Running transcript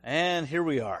And here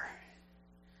we are,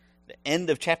 the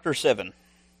end of chapter 7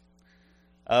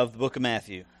 of the book of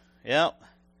Matthew. Yep,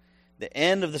 the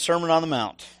end of the Sermon on the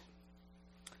Mount.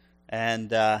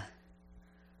 And as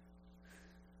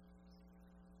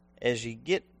you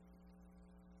get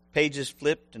pages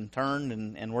flipped and turned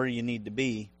and where you need to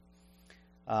be,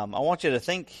 I want you to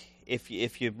think, if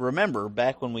you remember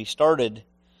back when we started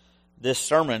this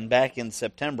sermon back in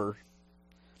September,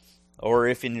 or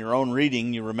if in your own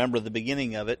reading you remember the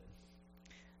beginning of it,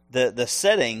 the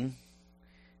setting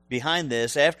behind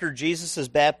this, after Jesus'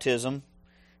 baptism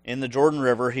in the Jordan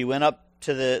River, he went up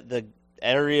to the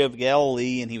area of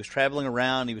Galilee, and he was traveling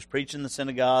around, he was preaching in the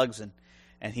synagogues,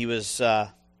 and he was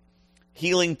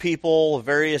healing people of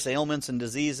various ailments and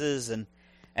diseases,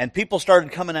 and people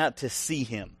started coming out to see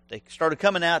him. They started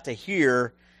coming out to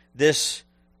hear this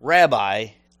rabbi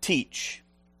teach.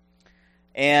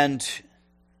 And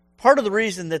part of the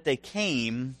reason that they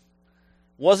came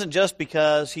wasn't just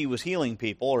because he was healing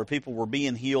people or people were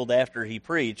being healed after he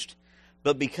preached,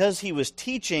 but because he was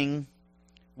teaching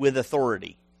with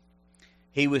authority.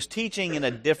 He was teaching in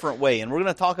a different way. And we're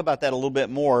going to talk about that a little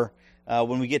bit more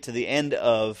when we get to the end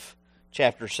of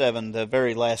chapter 7, the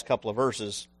very last couple of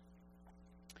verses.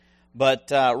 But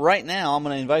right now, I'm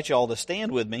going to invite you all to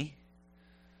stand with me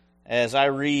as I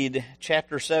read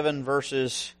chapter 7,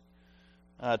 verses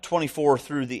 24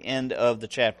 through the end of the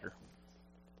chapter.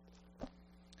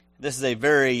 This is a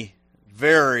very,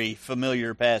 very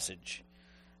familiar passage.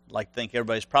 I'd like to think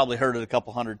everybody's probably heard it a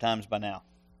couple hundred times by now.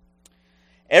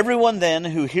 Everyone then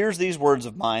who hears these words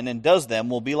of mine and does them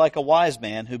will be like a wise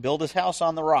man who built his house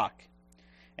on the rock.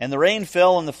 And the rain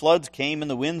fell, and the floods came,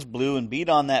 and the winds blew and beat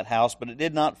on that house, but it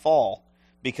did not fall,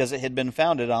 because it had been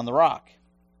founded on the rock.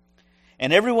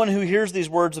 And everyone who hears these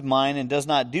words of mine and does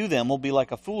not do them will be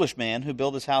like a foolish man who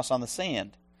built his house on the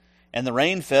sand. And the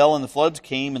rain fell, and the floods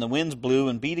came, and the winds blew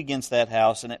and beat against that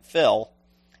house, and it fell,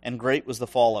 and great was the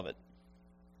fall of it.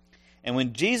 And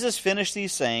when Jesus finished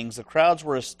these sayings, the crowds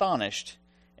were astonished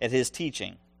at his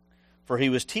teaching, for he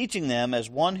was teaching them as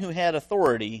one who had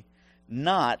authority,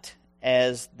 not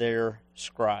as their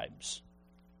scribes.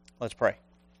 Let's pray.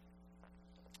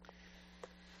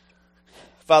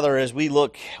 Father, as we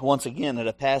look once again at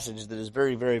a passage that is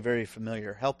very, very, very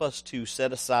familiar, help us to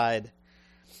set aside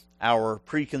our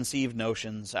preconceived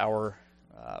notions, our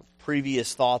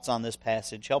previous thoughts on this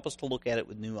passage. Help us to look at it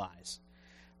with new eyes.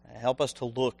 Help us to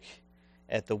look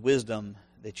at the wisdom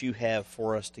that you have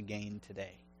for us to gain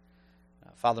today.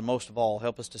 Father, most of all,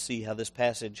 help us to see how this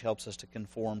passage helps us to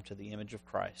conform to the image of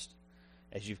Christ,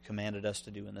 as you've commanded us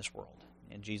to do in this world.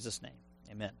 In Jesus' name,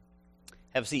 amen.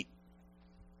 Have a seat.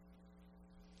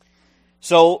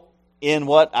 So, in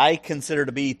what I consider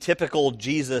to be typical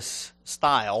Jesus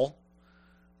style,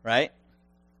 right,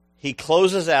 he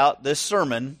closes out this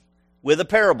sermon with a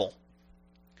parable.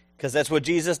 Because that's what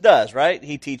Jesus does, right?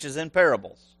 He teaches in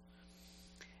parables.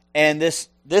 And this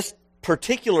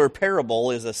particular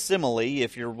parable is a simile,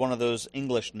 if you're one of those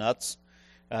English nuts.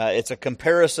 It's a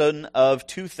comparison of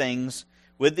two things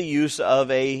with the use of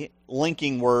a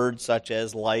linking word such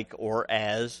as like or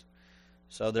as.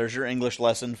 So there's your English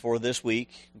lesson for this week.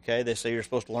 Okay, they say you're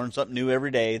supposed to learn something new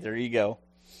every day. There you go.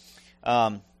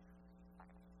 And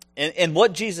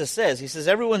what Jesus says, he says,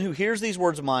 everyone who hears these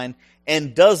words of mine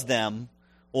and does them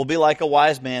will be like a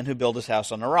wise man who built his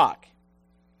house on a rock.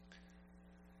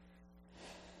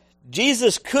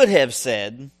 Jesus could have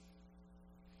said,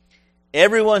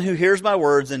 everyone who hears my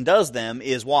words and does them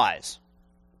is wise.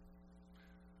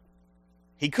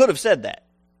 He could have said that.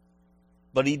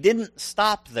 But he didn't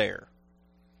stop there.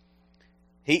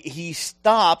 He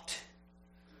stopped,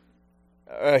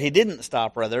 or he didn't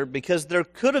stop rather, because there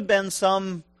could have been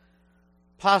some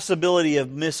possibility of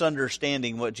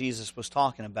misunderstanding what Jesus was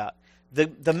talking about.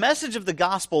 The message of the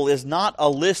gospel is not a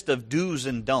list of do's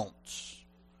and don'ts.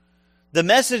 The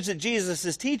message that Jesus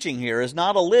is teaching here is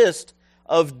not a list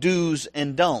of do's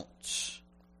and don'ts.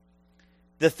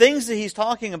 The things that he's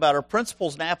talking about are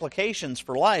principles and applications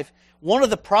for life. One of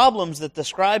the problems that the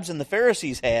scribes and the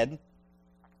Pharisees had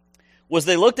was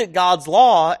they looked at God's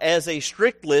law as a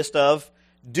strict list of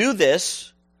do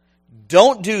this,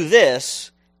 don't do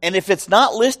this, and if it's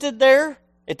not listed there,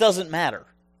 it doesn't matter.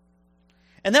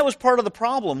 And that was part of the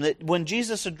problem, that when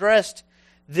Jesus addressed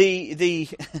the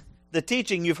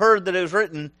teaching, you've heard that it was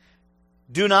written,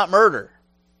 do not murder.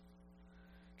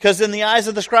 Because in the eyes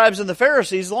of the scribes and the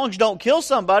Pharisees, as long as you don't kill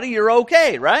somebody, you're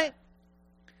okay, right?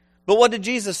 But what did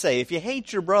Jesus say? If you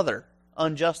hate your brother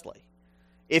unjustly,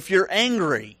 if you're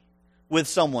angry with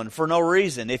someone for no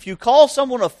reason, if you call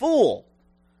someone a fool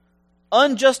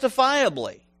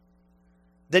unjustifiably,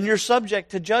 then you're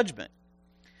subject to judgment.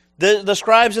 The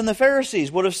scribes and the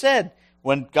Pharisees would have said,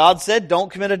 when God said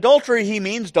don't commit adultery, He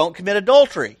means don't commit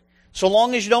adultery. So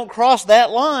long as you don't cross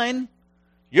that line,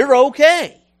 you're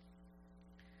okay.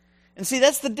 And see,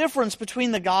 that's the difference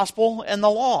between the gospel and the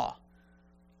law.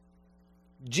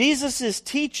 Jesus'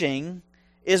 teaching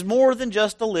is more than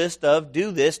just a list of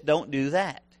do this, don't do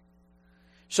that.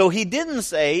 So He didn't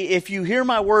say, if you hear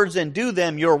my words and do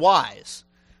them, you're wise.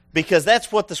 Because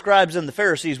that's what the scribes and the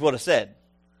Pharisees would have said.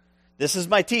 This is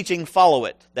my teaching, follow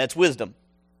it. That's wisdom.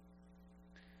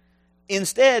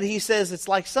 Instead, He says it's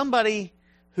like somebody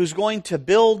who's going to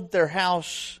build their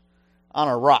house on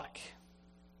a rock.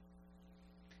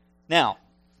 Now,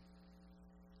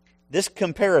 this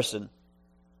comparison,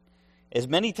 as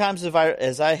many times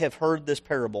as I have heard this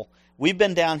parable, we've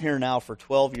been down here now for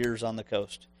 12 years on the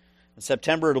coast. In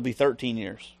September, it'll be 13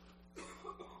 years.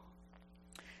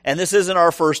 And this isn't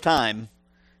our first time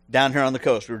down here on the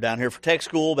coast. We were down here for tech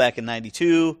school back in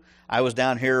 92. I was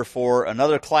down here for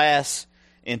another class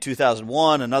in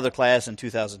 2001, another class in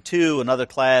 2002, another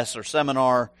class or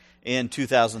seminar in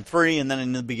 2003, and then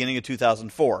in the beginning of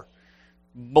 2004.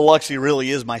 Biloxi really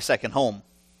is my second home.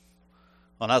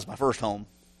 Well, that was my first home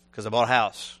because I bought a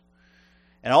house.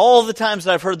 And all the times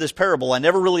that I've heard this parable, I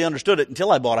never really understood it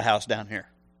until I bought a house down here.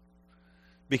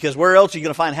 Because where else are you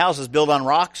going to find houses built on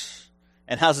rocks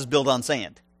and houses built on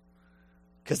sand?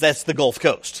 Because that's the Gulf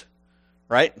Coast,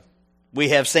 right? We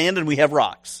have sand and we have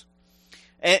rocks.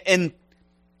 And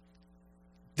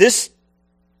this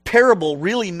parable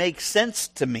really makes sense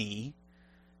to me,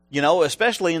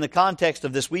 especially in the context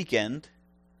of this weekend,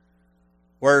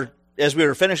 where as we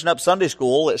were finishing up Sunday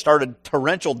school, it started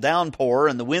torrential downpour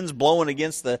and the wind's blowing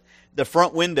against the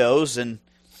front windows, and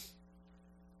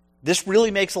this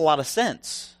really makes a lot of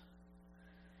sense.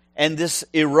 And this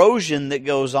erosion that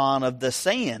goes on of the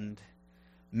sand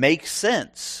makes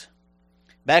sense.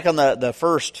 Back on the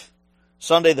first,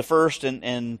 Sunday the 1st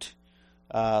and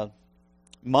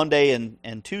Monday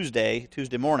and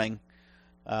Tuesday morning,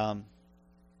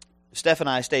 Steph and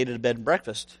I stayed at a bed and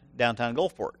breakfast downtown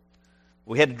Gulfport.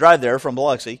 We had to drive there from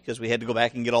Biloxi because we had to go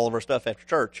back and get all of our stuff after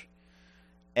church.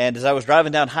 And as I was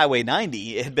driving down Highway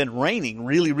 90, it had been raining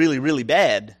really, really, really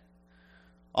bad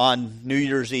on New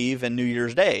Year's Eve and New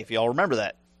Year's Day, if you all remember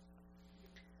that.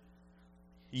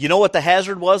 You know what the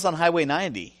hazard was on Highway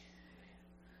 90?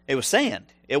 It was sand.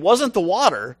 It wasn't the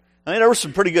water. I mean, there were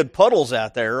some pretty good puddles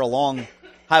out there along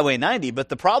Highway 90, but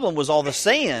the problem was all the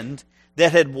sand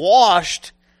that had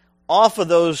washed off of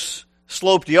those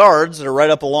sloped yards that are right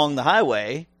up along the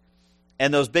highway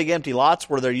and those big empty lots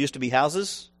where there used to be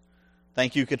houses.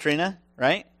 Thank you, Katrina,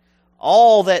 right?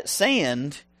 All that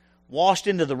sand washed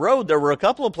into the road. There were a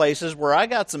couple of places where I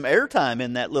got some airtime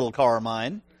in that little car of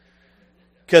mine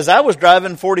because I was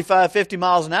driving 45, 50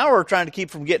 miles an hour trying to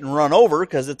keep from getting run over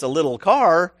because it's a little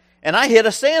car, and I hit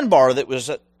a sandbar that was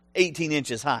 18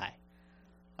 inches high.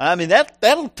 I mean,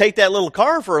 that'll take that little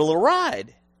car for a little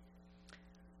ride.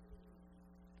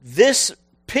 This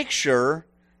picture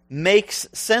makes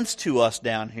sense to us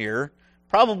down here,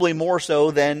 probably more so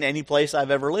than any place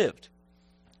I've ever lived.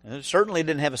 And it certainly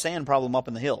didn't have a sand problem up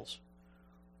in the hills.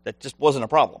 That just wasn't a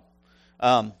problem.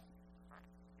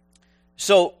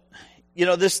 So,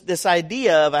 this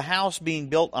idea of a house being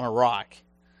built on a rock,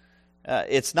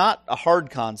 it's not a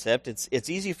hard concept. It's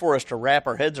easy for us to wrap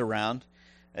our heads around.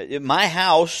 My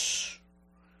house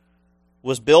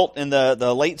was built in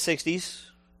the late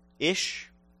 60s-ish.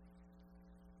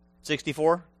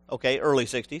 64? Okay, early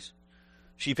 60s.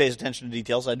 She pays attention to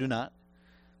details. I do not.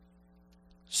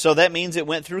 So that means it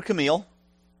went through Camille,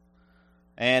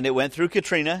 and it went through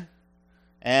Katrina,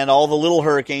 and all the little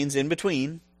hurricanes in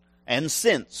between, and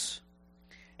since.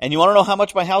 And you want to know how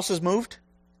much my house has moved?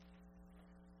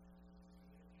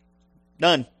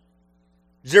 None.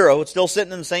 Zero. It's still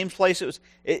sitting in the same place it was.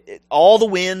 All the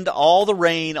wind, all the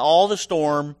rain, all the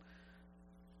storm.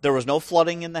 There was no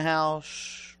flooding in the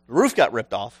house. The roof got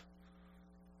ripped off.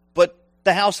 But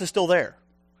the house is still there.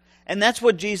 And that's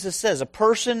what Jesus says. A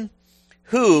person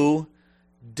who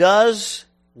does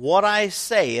what I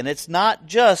say, and it's not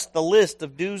just the list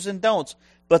of do's and don'ts,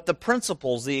 but the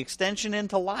principles, the extension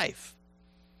into life.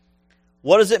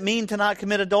 What does it mean to not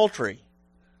commit adultery?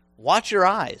 Watch your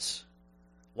eyes.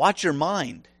 Watch your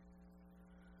mind.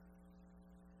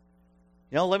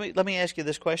 Let me ask you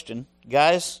this question.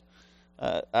 Guys,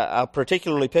 I'll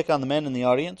particularly pick on the men in the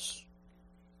audience.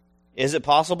 Is it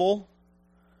possible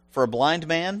for a blind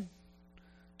man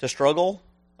to struggle,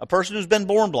 a person who's been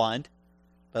born blind,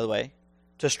 by the way,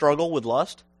 to struggle with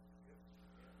lust?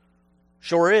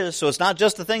 Sure is. So it's not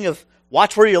just the thing of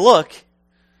watch where you look,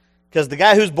 because the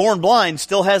guy who's born blind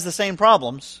still has the same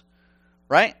problems,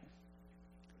 right?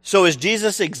 So is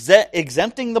Jesus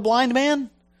exempting the blind man?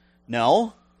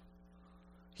 No.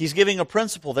 He's giving a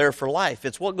principle there for life.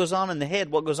 It's what goes on in the head,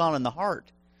 what goes on in the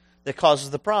heart that causes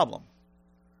the problem.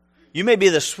 You may be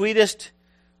the sweetest,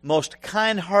 most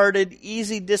kind-hearted,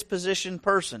 easy-dispositioned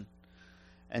person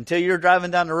until you're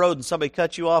driving down the road and somebody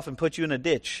cuts you off and puts you in a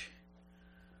ditch.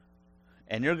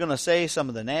 And you're going to say some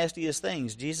of the nastiest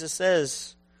things. Jesus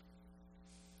says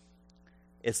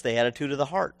it's the attitude of the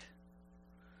heart.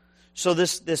 So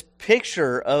this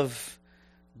picture of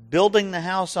building the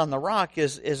house on the rock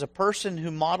is a person who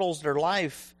models their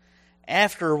life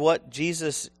after what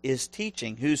Jesus is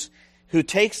teaching, who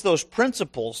takes those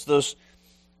principles,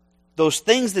 those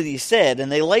things that he said,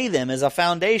 and they lay them as a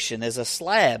foundation, as a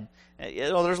slab.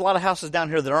 There's a lot of houses down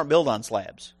here that aren't built on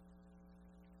slabs.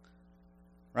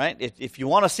 Right? If you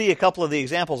want to see a couple of the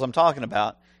examples I'm talking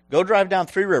about, go drive down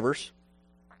Three Rivers,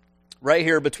 right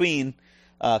here between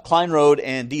Klein Road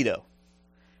and Dido.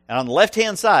 And on the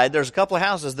left-hand side, there's a couple of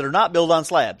houses that are not built on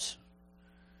slabs.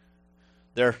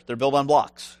 They're built on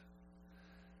blocks.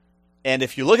 And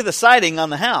if you look at the siding on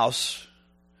the house,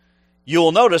 you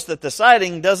will notice that the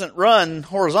siding doesn't run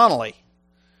horizontally.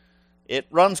 It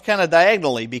runs kind of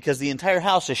diagonally because the entire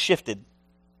house is shifted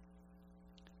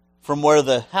from where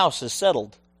the house is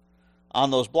settled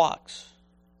on those blocks.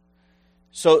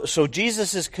 So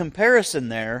Jesus' comparison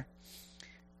there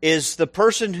is the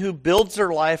person who builds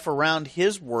their life around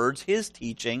his words, his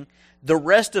teaching. The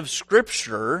rest of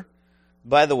Scripture,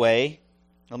 by the way,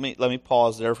 let me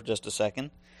pause there for just a second.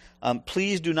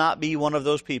 Please do not be one of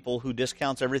those people who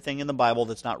discounts everything in the Bible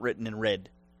that's not written in red.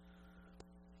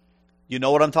 You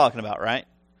know what I'm talking about, right?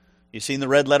 You've seen the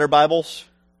red letter Bibles?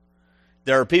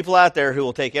 There are people out there who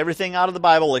will take everything out of the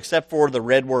Bible except for the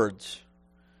red words.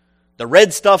 The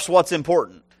red stuff's what's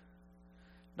important.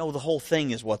 No, the whole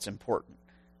thing is what's important.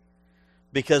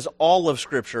 Because all of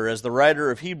Scripture, as the writer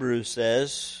of Hebrews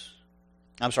says,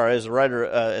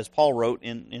 as Paul wrote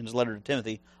in his letter to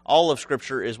Timothy, all of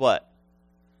Scripture is what?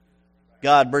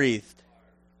 God-breathed,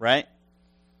 right?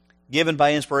 Given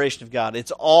by inspiration of God.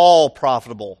 It's all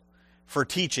profitable for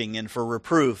teaching and for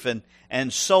reproof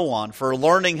and so on, for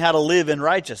learning how to live in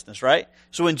righteousness, right?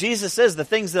 So when Jesus says the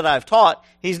things that I've taught,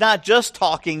 he's not just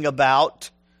talking about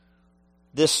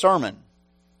this sermon.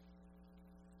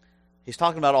 He's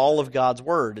talking about all of God's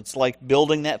Word. It's like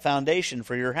building that foundation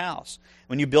for your house.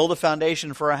 When you build a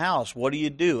foundation for a house, what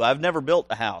do? I've never built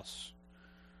a house.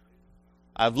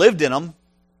 I've lived in them.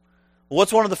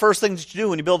 What's one of the first things that you do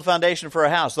when you build a foundation for a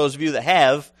house? Those of you that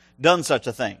have done such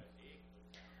a thing.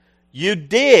 You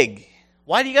dig.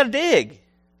 Why do you got to dig?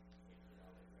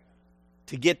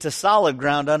 To get to solid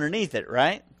ground underneath it,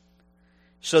 right?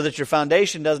 So that your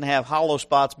foundation doesn't have hollow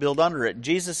spots built under it.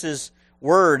 Jesus'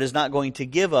 Word is not going to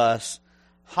give us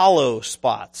hollow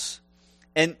spots.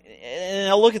 And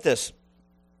now look at this.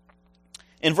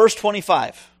 In verse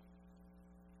 25,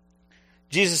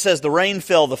 Jesus says, the rain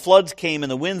fell, the floods came,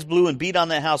 and the winds blew and beat on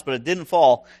that house, but it didn't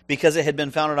fall because it had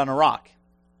been founded on a rock.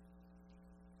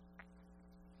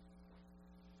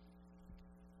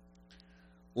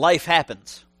 Life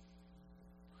happens.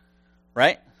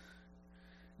 Right?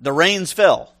 The rains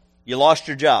fell. You lost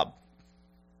your job.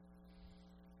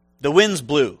 The winds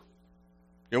blew.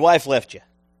 Your wife left you.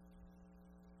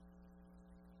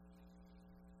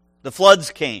 The floods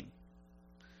came.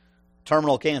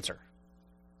 Terminal cancer.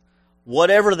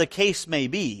 Whatever the case may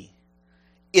be,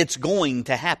 it's going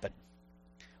to happen.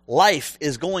 Life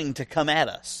is going to come at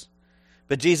us.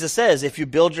 But Jesus says, if you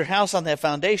build your house on that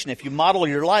foundation, if you model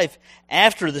your life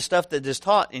after the stuff that is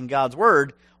taught in God's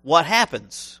Word, what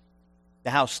happens? The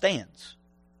house stands.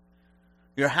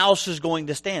 Your house is going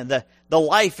to stand. The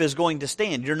life is going to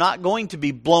stand. You're not going to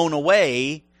be blown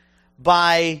away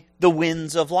by the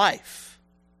winds of life.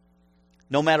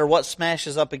 No matter what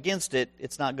smashes up against it,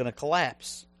 it's not going to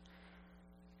collapse.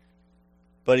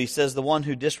 But he says the one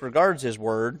who disregards his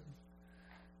word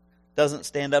doesn't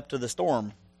stand up to the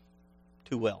storm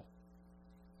too well.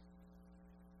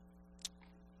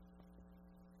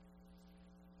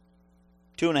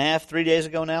 Two and a half, 3 days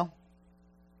ago now,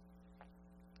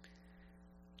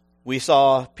 we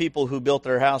saw people who built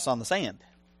their house on the sand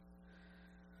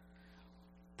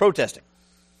protesting,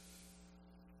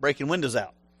 breaking windows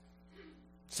out,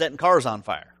 setting cars on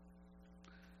fire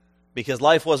because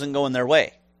life wasn't going their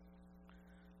way,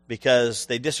 because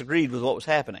they disagreed with what was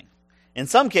happening. In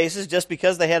some cases, just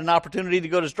because they had an opportunity to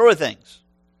go destroy things.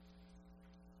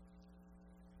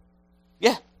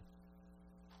 Yeah.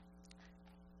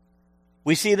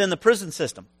 We see it in the prison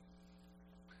system,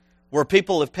 where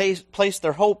people have placed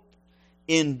their hope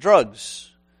in drugs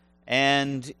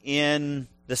and in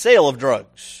the sale of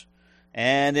drugs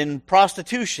and in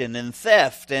prostitution and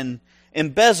theft and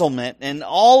embezzlement and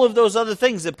all of those other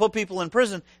things that put people in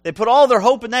prison. They put all their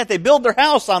hope in that. They build their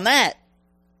house on that.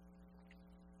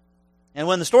 And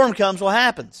when the storm comes, what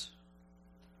happens?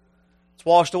 It's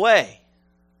washed away.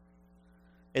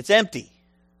 It's empty.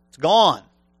 It's gone.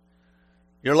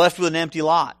 You're left with an empty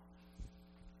lot.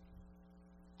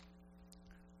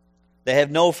 They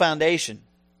have no foundation.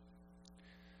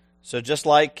 So just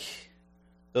like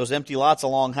those empty lots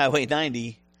along Highway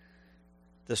 90,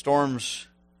 the storms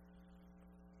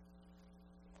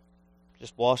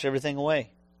just wash everything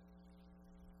away.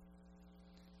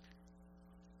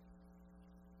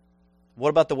 What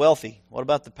about the wealthy? What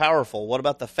about the powerful? What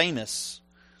about the famous?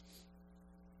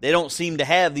 They don't seem to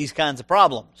have these kinds of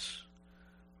problems,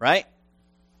 right?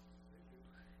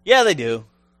 Yeah, they do.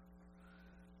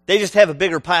 They just have a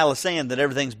bigger pile of sand that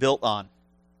everything's built on.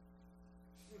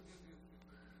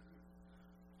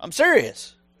 I'm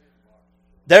serious.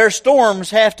 Their storms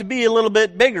have to be a little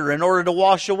bit bigger in order to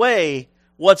wash away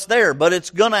what's there, but it's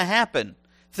going to happen.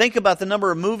 Think about the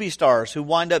number of movie stars who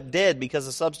wind up dead because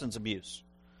of substance abuse.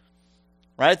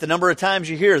 Right? The number of times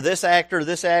you hear this actor,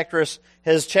 this actress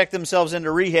has checked themselves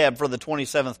into rehab for the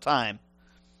 27th time.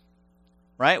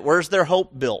 Right? Where's their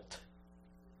hope built?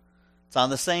 It's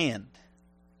on the sand.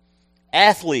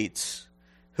 Athletes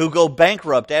who go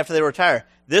bankrupt after they retire.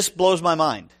 This blows my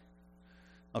mind.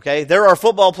 Okay? There are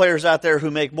football players out there who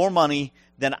make more money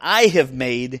than I have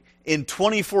made in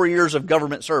 24 years of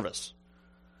government service.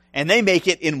 And they make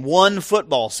it in one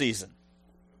football season.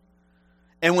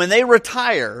 And when they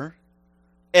retire,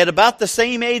 at about the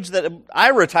same age that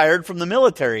I retired from the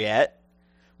military at,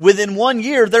 within 1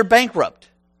 year, they're bankrupt.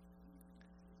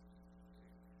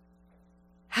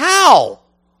 How?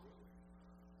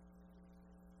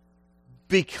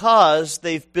 Because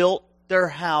they've built their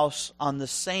house on the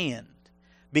sand.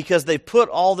 Because they put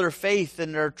all their faith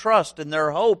and their trust and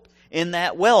their hope in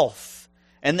that wealth.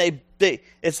 And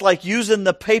it's like using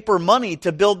the paper money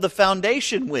to build the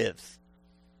foundation with.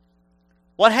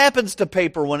 What happens to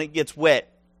paper when it gets wet?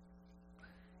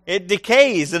 It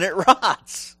decays and it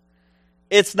rots.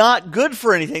 It's not good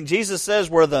for anything. Jesus says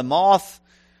where the moth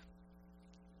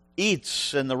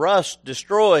eats and the rust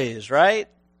destroys, right?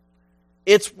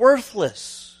 It's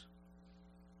worthless.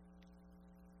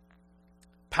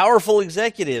 Powerful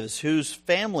executives whose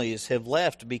families have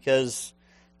left because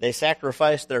they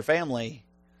sacrificed their family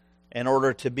in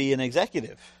order to be an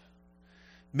executive.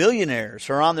 Millionaires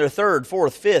who are on their 3rd,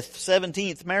 4th, 5th,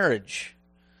 17th marriage.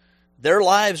 Their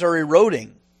lives are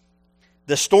eroding.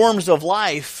 The storms of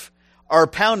life are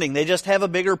pounding. They just have a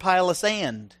bigger pile of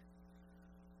sand.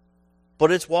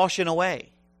 But it's washing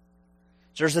away.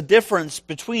 There's a difference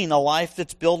between a life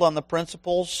that's built on the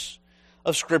principles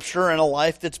of Scripture and a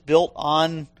life that's built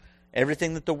on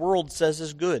everything that the world says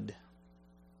is good.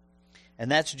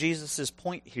 And that's Jesus'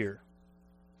 point here.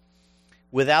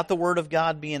 Without the Word of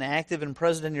God being active and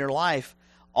present in your life,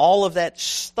 all of that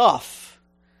stuff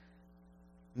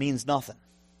means nothing.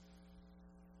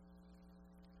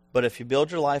 But if you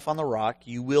build your life on the rock,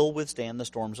 you will withstand the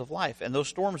storms of life. And those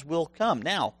storms will come.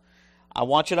 Now, I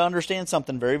want you to understand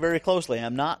something very, very closely.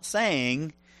 I'm not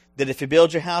saying that if you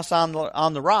build your house on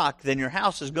the rock, then your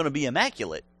house is going to be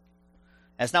immaculate.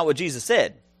 That's not what Jesus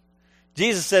said.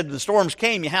 Jesus said when the storms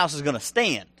came, your house is going to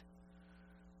stand.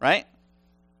 Right?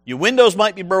 Your windows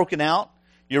might be broken out.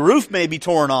 Your roof may be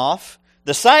torn off.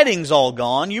 The siding's all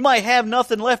gone. You might have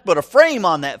nothing left but a frame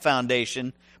on that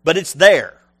foundation, but it's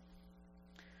there.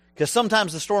 Because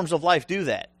sometimes the storms of life do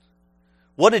that.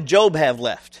 What did Job have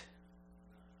left?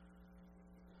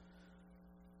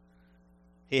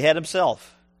 He had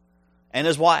himself and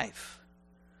his wife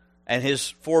and his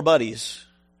 4 buddies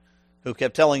who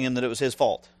kept telling him that it was his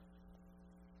fault.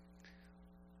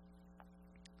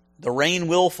 The rain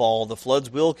will fall, the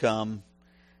floods will come,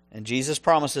 and Jesus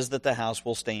promises that the house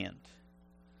will stand.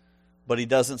 But he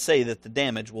doesn't say that the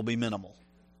damage will be minimal.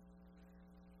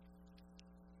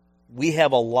 We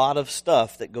have a lot of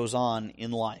stuff that goes on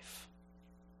in life.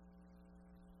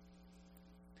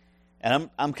 And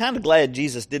I'm kind of glad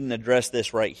Jesus didn't address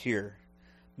this right here.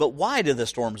 But why do the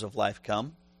storms of life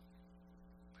come?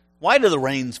 Why do the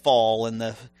rains fall and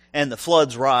the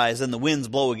floods rise and the winds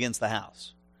blow against the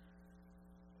house?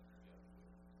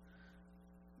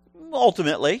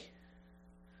 Ultimately.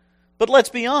 But let's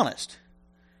be honest.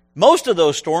 Most of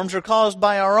those storms are caused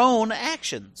by our own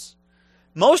actions.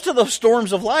 Most of those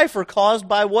storms of life are caused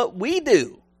by what we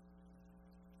do.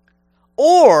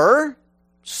 Or,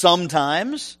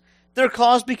 sometimes, they're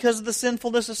caused because of the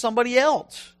sinfulness of somebody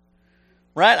else.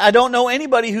 Right? I don't know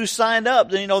anybody who's signed up.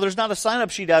 There's not a sign-up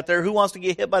sheet out there who wants to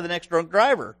get hit by the next drunk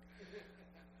driver.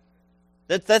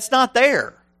 That's not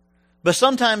there. But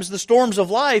sometimes the storms of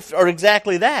life are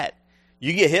exactly that.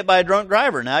 You get hit by a drunk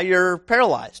driver, now you're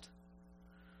paralyzed.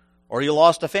 Or you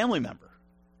lost a family member,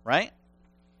 right?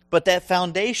 But that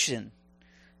foundation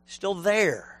is still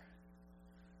there.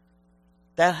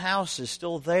 That house is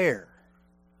still there,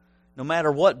 no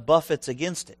matter what buffets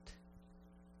against it.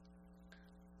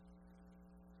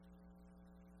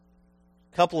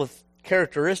 A couple of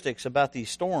characteristics about these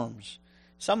storms.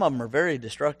 Some of them are very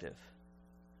destructive.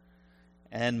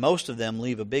 And most of them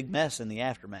leave a big mess in the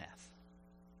aftermath.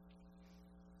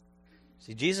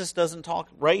 See, Jesus doesn't talk,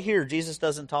 right here, Jesus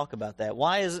doesn't talk about that.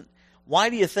 Why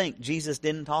do you think Jesus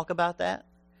didn't talk about that?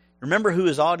 Remember who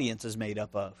his audience is made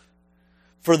up of.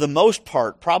 For the most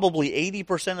part, probably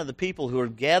 80% of the people who are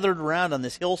gathered around on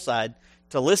this hillside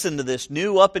to listen to this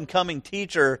new up-and-coming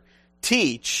teacher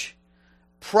teach,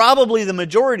 probably the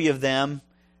majority of them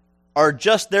are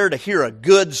just there to hear a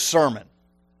good sermon.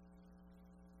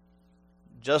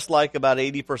 Just like about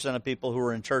 80% of people who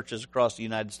are in churches across the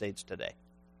United States today.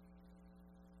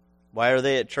 Why are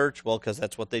they at church? Well, because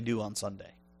that's what they do on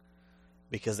Sunday.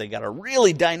 Because they got a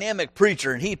really dynamic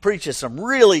preacher and he preaches some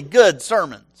really good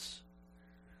sermons.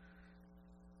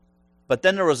 But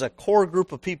then there was a core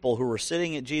group of people who were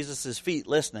sitting at Jesus' feet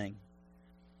listening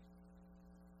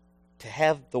to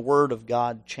have the Word of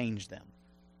God change them.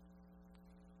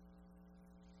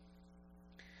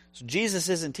 So Jesus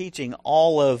isn't teaching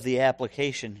all of the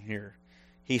application here.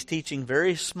 He's teaching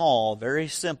very small, very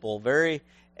simple, very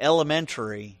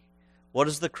elementary. What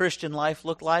does the Christian life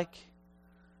look like?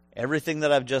 Everything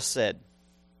that I've just said.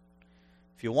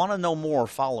 If you want to know more,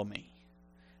 follow me.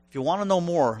 If you want to know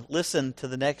more, listen to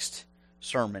the next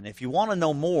sermon. If you want to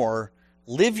know more,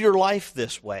 live your life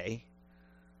this way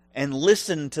and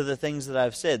listen to the things that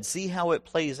I've said. See how it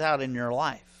plays out in your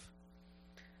life.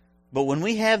 But when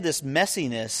we have this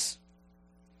messiness,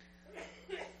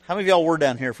 how many of y'all were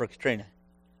down here for Katrina?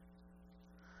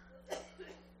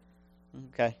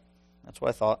 Okay, that's what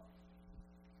I thought.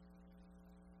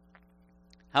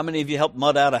 How many of you helped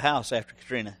mud out a house after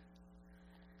Katrina?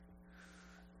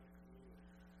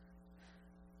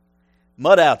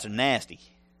 Mud outs are nasty.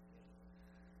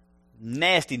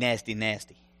 Nasty, nasty,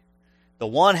 nasty. The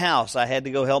one house I had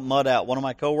to go help mud out, one of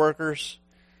my coworkers,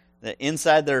 that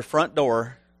inside their front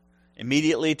door,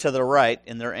 immediately to the right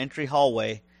in their entry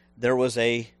hallway, there was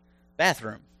a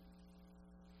bathroom.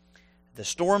 The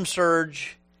storm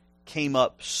surge came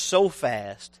up so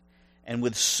fast and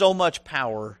with so much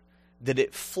power that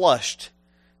it flushed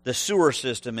the sewer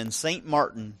system in St.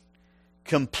 Martin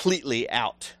completely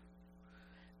out.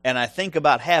 And I think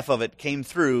about half of it came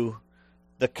through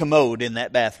the commode in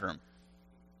that bathroom.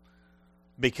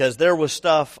 Because there was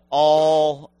stuff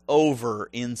all over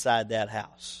inside that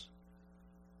house.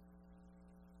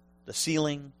 The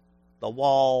ceiling, the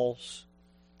walls,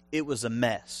 it was a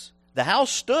mess. The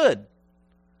house stood.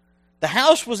 The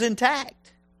house was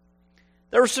intact.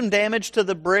 There was some damage to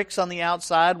the bricks on the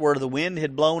outside where the wind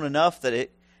had blown enough that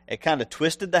it kind of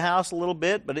twisted the house a little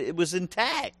bit, but it was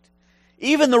intact.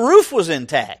 Even the roof was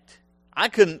intact. I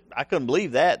couldn't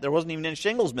believe that. There wasn't even any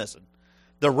shingles missing.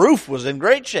 The roof was in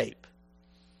great shape.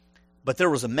 But there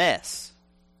was a mess.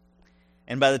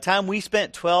 And by the time we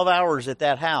spent 12 hours at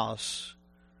that house,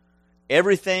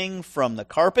 everything from the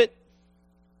carpet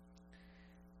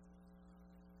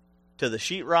to the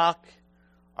sheetrock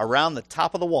around the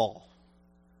top of the wall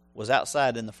was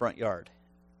outside in the front yard.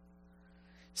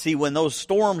 See, when those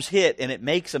storms hit and it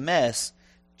makes a mess,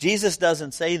 Jesus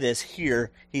doesn't say this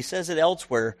here. He says it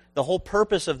elsewhere. The whole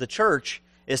purpose of the church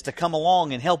is to come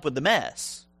along and help with the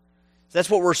mess. That's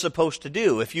what we're supposed to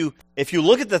do. If you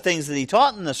look at the things that he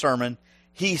taught in the sermon,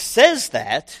 he says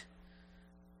that.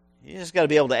 You just got to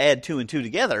be able to add two and two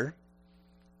together.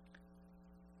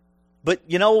 But,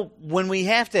 you know, when we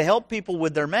have to help people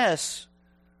with their mess,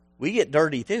 we get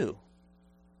dirty too.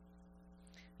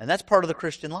 And that's part of the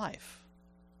Christian life.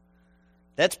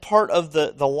 That's part of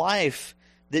the life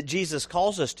that Jesus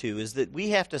calls us to, is that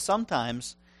we have to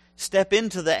sometimes step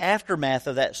into the aftermath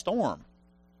of that storm.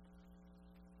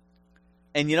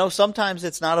 And you know, sometimes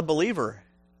it's not a believer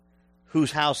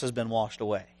whose house has been washed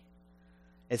away.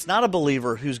 It's not a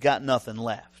believer who's got nothing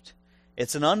left.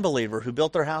 It's an unbeliever who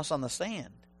built their house on the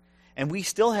sand. And we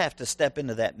still have to step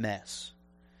into that mess.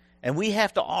 And we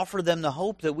have to offer them the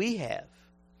hope that we have.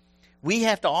 We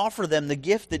have to offer them the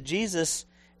gift that Jesus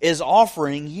is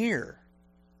offering here.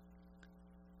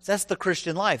 That's the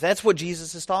Christian life. That's what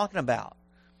Jesus is talking about.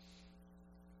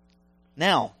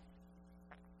 Now,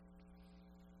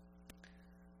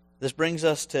 this brings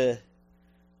us to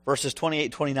verses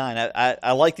 28, 29.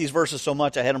 I like these verses so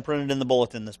much I had them printed in the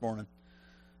bulletin this morning.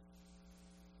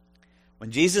 When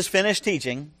Jesus finished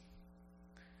teaching,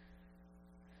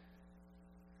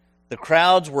 the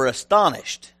crowds were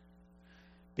astonished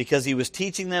because he was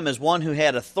teaching them as one who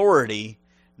had authority,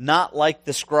 not like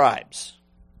the scribes.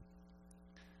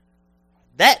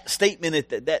 That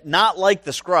statement, that not like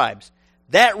the scribes,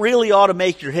 that really ought to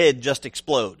make your head just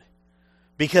explode.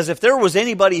 Because if there was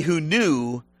anybody who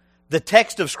knew the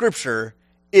text of Scripture,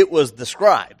 it was the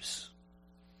scribes.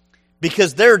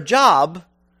 Because their job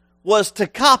was to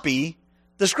copy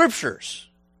the Scriptures.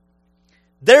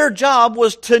 Their job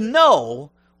was to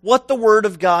know what the Word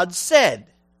of God said.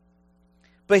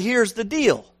 But here's the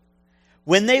deal.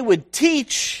 When they would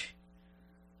teach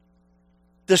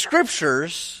the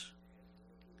Scriptures,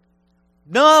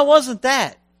 no, it wasn't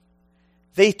that.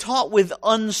 They taught with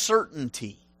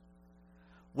uncertainty.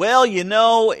 Well, you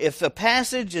know, if a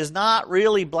passage is not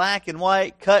really black and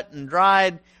white, cut and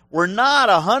dried, we're not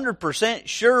 100%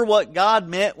 sure what God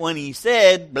meant when He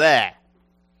said blah.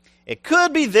 It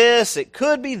could be this, it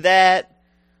could be that.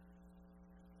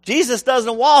 Jesus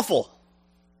doesn't waffle.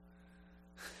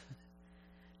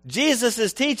 Jesus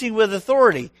is teaching with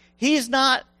authority. He's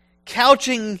not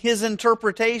couching His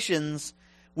interpretations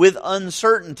with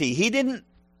uncertainty. He didn't,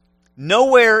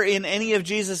 nowhere in any of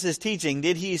Jesus' teaching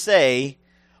did He say,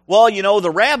 well, you know,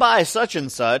 the rabbi such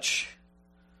and such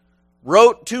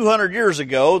wrote 200 years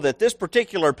ago that this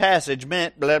particular passage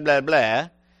meant blah, blah, blah.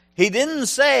 He didn't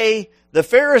say the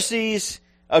Pharisees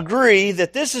agree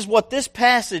that this is what this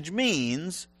passage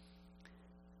means.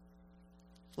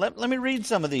 Let me read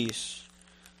some of these,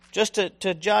 just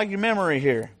to jog your memory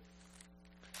here.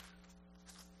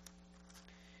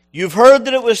 You've heard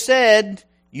that it was said,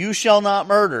 you shall not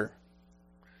murder.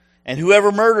 And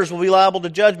whoever murders will be liable to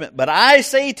judgment. But I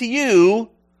say to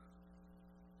you,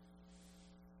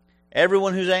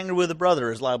 everyone who's angry with a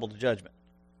brother is liable to judgment.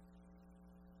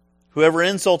 Whoever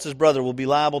insults his brother will be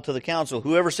liable to the council.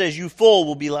 Whoever says you fool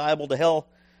will be liable to hell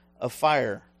of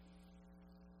fire.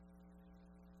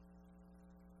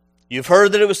 You've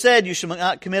heard that it was said, you shall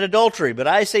not commit adultery. But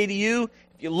I say to you,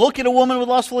 if you look at a woman with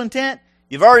lustful intent,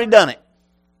 you've already done it.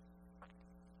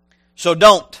 So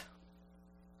don't.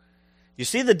 You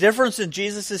see the difference in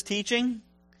Jesus' teaching?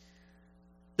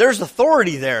 There's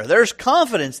authority there. There's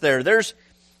confidence there.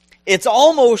 It's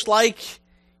almost like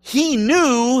He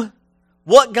knew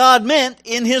what God meant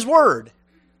in His Word.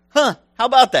 How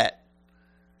about that?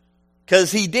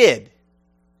 Because He did.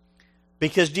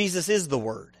 Because Jesus is the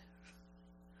Word.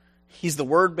 He's the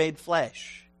Word made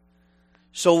flesh.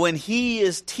 So when He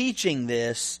is teaching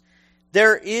this,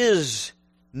 there is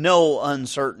no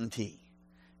uncertainty.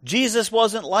 Jesus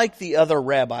wasn't like the other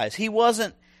rabbis. He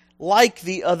wasn't like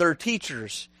the other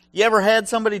teachers. You ever had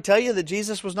somebody tell you that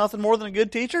Jesus was nothing more than a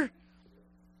good teacher?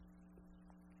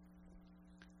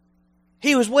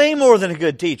 He was way more than a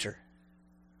good teacher.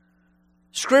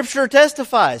 Scripture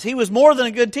testifies He was more than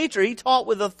a good teacher. He taught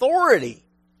with authority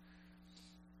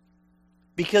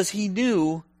because He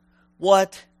knew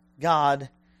what God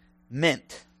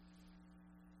meant.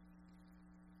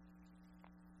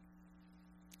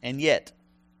 And yet,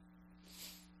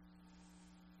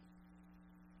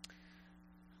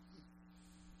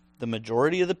 the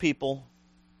majority of the people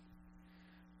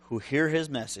who hear His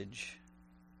message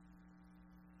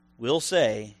will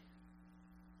say,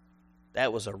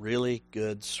 that was a really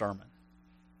good sermon.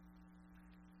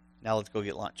 Now let's go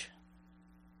get lunch.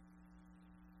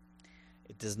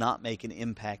 It does not make an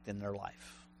impact in their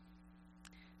life.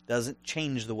 Doesn't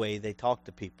change the way they talk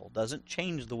to people. Doesn't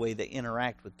change the way they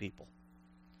interact with people.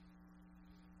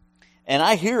 And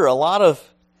I hear a lot of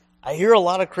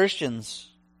Christians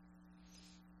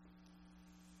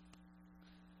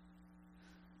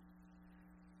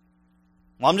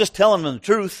well, I'm just telling them the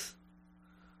truth.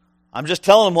 I'm just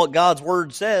telling them what God's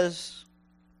Word says.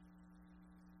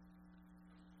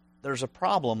 There's a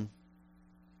problem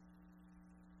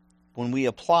when we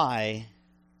apply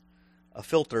a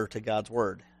filter to God's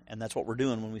Word. And that's what we're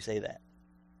doing when we say that.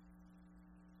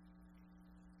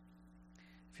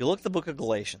 If you look at the book of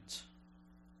Galatians,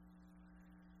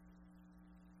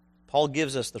 Paul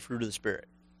gives us the fruit of the Spirit.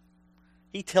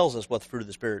 He tells us what the fruit of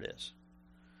the Spirit is.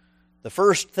 The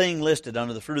first thing listed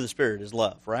under the fruit of the Spirit is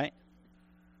love, right?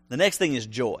 The next thing is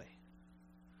joy.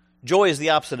 Joy is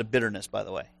the opposite of bitterness, by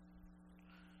the way.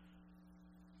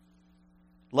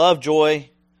 Love, joy,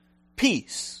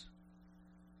 peace,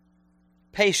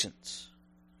 patience,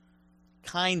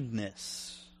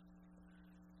 kindness,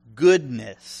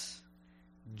 goodness,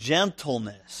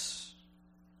 gentleness.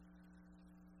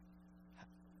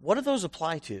 What do those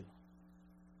apply to?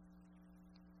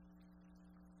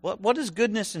 What is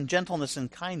goodness and gentleness and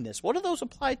kindness? What do those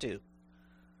apply to?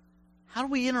 How do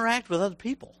we interact with other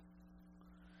people?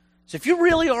 So if you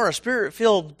really are a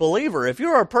Spirit-filled believer, if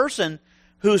you're a person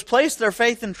who's placed their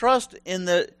faith and trust in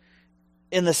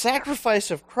the sacrifice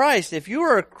of Christ, if you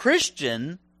are a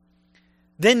Christian,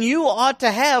 then you ought to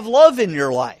have love in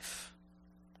your life.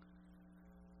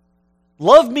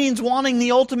 Love means wanting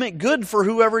the ultimate good for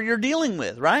whoever you're dealing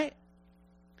with, right?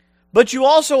 But you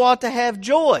also ought to have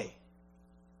joy.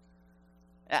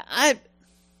 I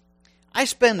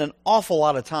spend an awful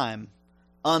lot of time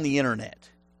on the internet,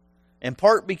 in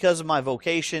part because of my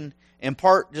vocation, in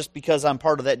part just because I'm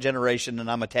part of that generation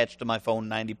and I'm attached to my phone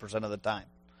 90% of the time.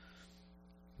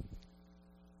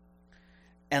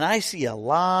 And I see a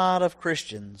lot of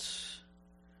Christians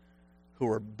who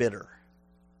are bitter.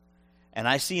 And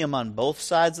I see them on both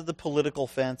sides of the political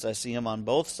fence. I see them on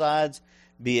both sides,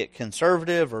 be it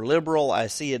conservative or liberal. I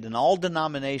see it in all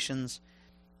denominations.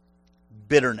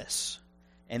 Bitterness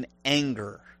and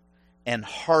anger and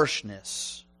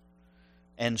harshness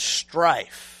and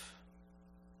strife.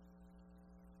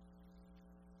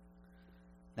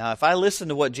 Now, if I listen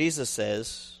to what Jesus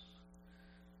says,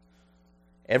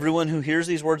 everyone who hears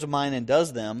these words of mine and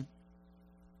does them,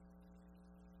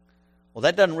 well,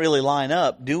 that doesn't really line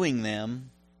up, doing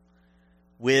them,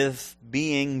 with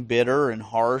being bitter and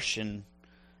harsh and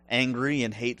angry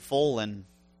and hateful. And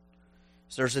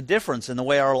so there's a difference in the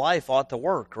way our life ought to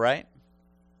work, right?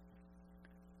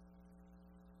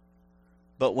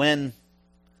 But when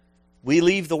we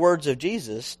leave the words of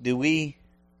Jesus, do we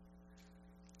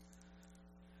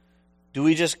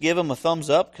just give them a thumbs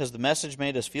up because the message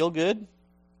made us feel good?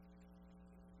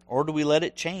 Or do we let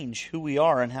it change who we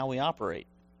are and how we operate?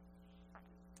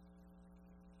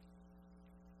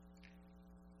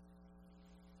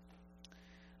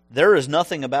 There is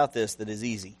nothing about this that is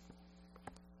easy.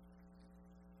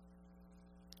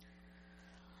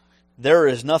 There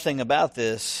is nothing about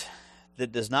this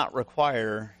that does not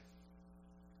require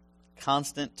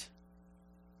constant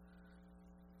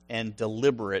and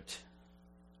deliberate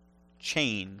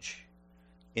change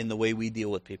in the way we deal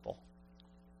with people.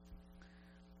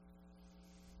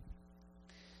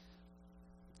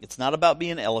 It's not about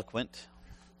being eloquent.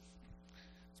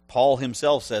 Paul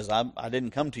himself says, I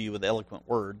didn't come to you with eloquent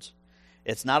words.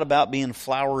 It's not about being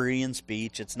flowery in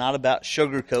speech. It's not about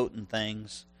sugarcoating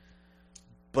things.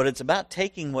 But it's about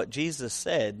taking what Jesus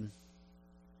said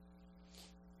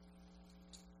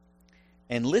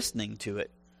and listening to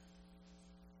it.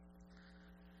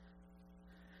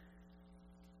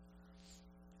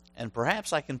 And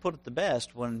perhaps I can put it the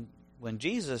best, when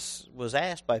Jesus was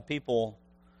asked by people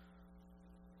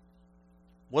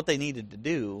what they needed to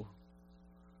do,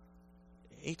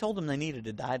 he told them they needed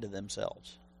to die to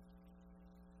themselves.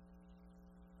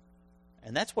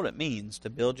 And that's what it means to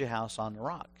build your house on the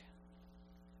rock.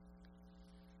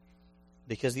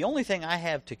 Because the only thing I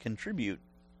have to contribute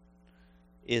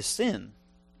is sin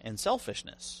and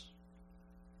selfishness.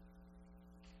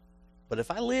 But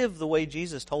if I live the way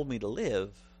Jesus told me to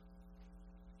live,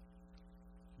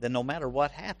 then no matter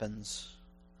what happens,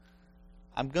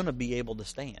 I'm going to be able to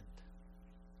stand.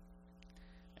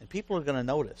 And people are going to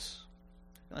notice.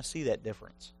 They're going to see that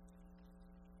difference.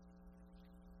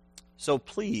 So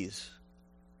please,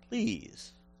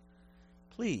 please,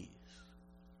 please,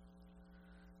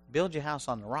 build your house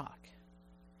on the rock.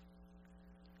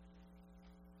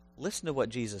 Listen to what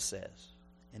Jesus says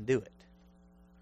and do it.